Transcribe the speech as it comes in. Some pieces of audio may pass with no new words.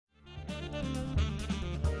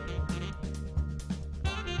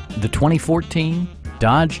The 2014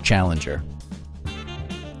 Dodge Challenger.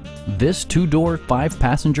 This two-door,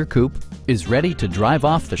 five-passenger coupe is ready to drive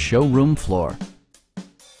off the showroom floor.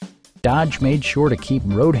 Dodge made sure to keep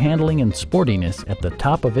road handling and sportiness at the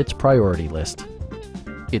top of its priority list.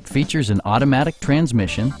 It features an automatic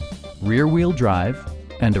transmission, rear-wheel drive,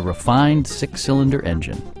 and a refined six-cylinder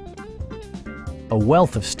engine. A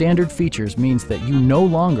wealth of standard features means that you no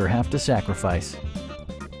longer have to sacrifice,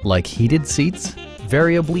 like heated seats,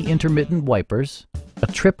 variably intermittent wipers, a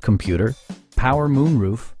trip computer, power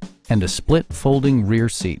moonroof, and a split folding rear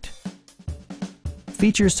seat.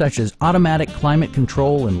 Features such as automatic climate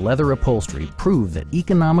control and leather upholstery prove that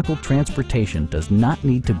economical transportation does not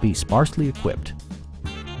need to be sparsely equipped.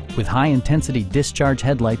 With high-intensity discharge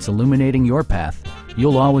headlights illuminating your path,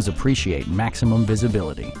 you'll always appreciate maximum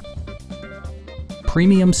visibility.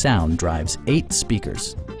 Premium sound drives 8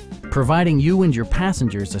 speakers, providing you and your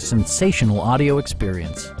passengers a sensational audio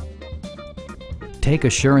experience. Take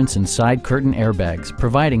assurance in side curtain airbags,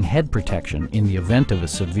 providing head protection in the event of a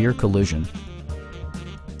severe collision.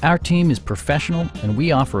 Our team is professional and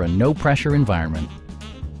we offer a no-pressure environment.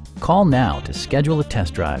 Call now to schedule a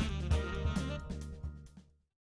test drive.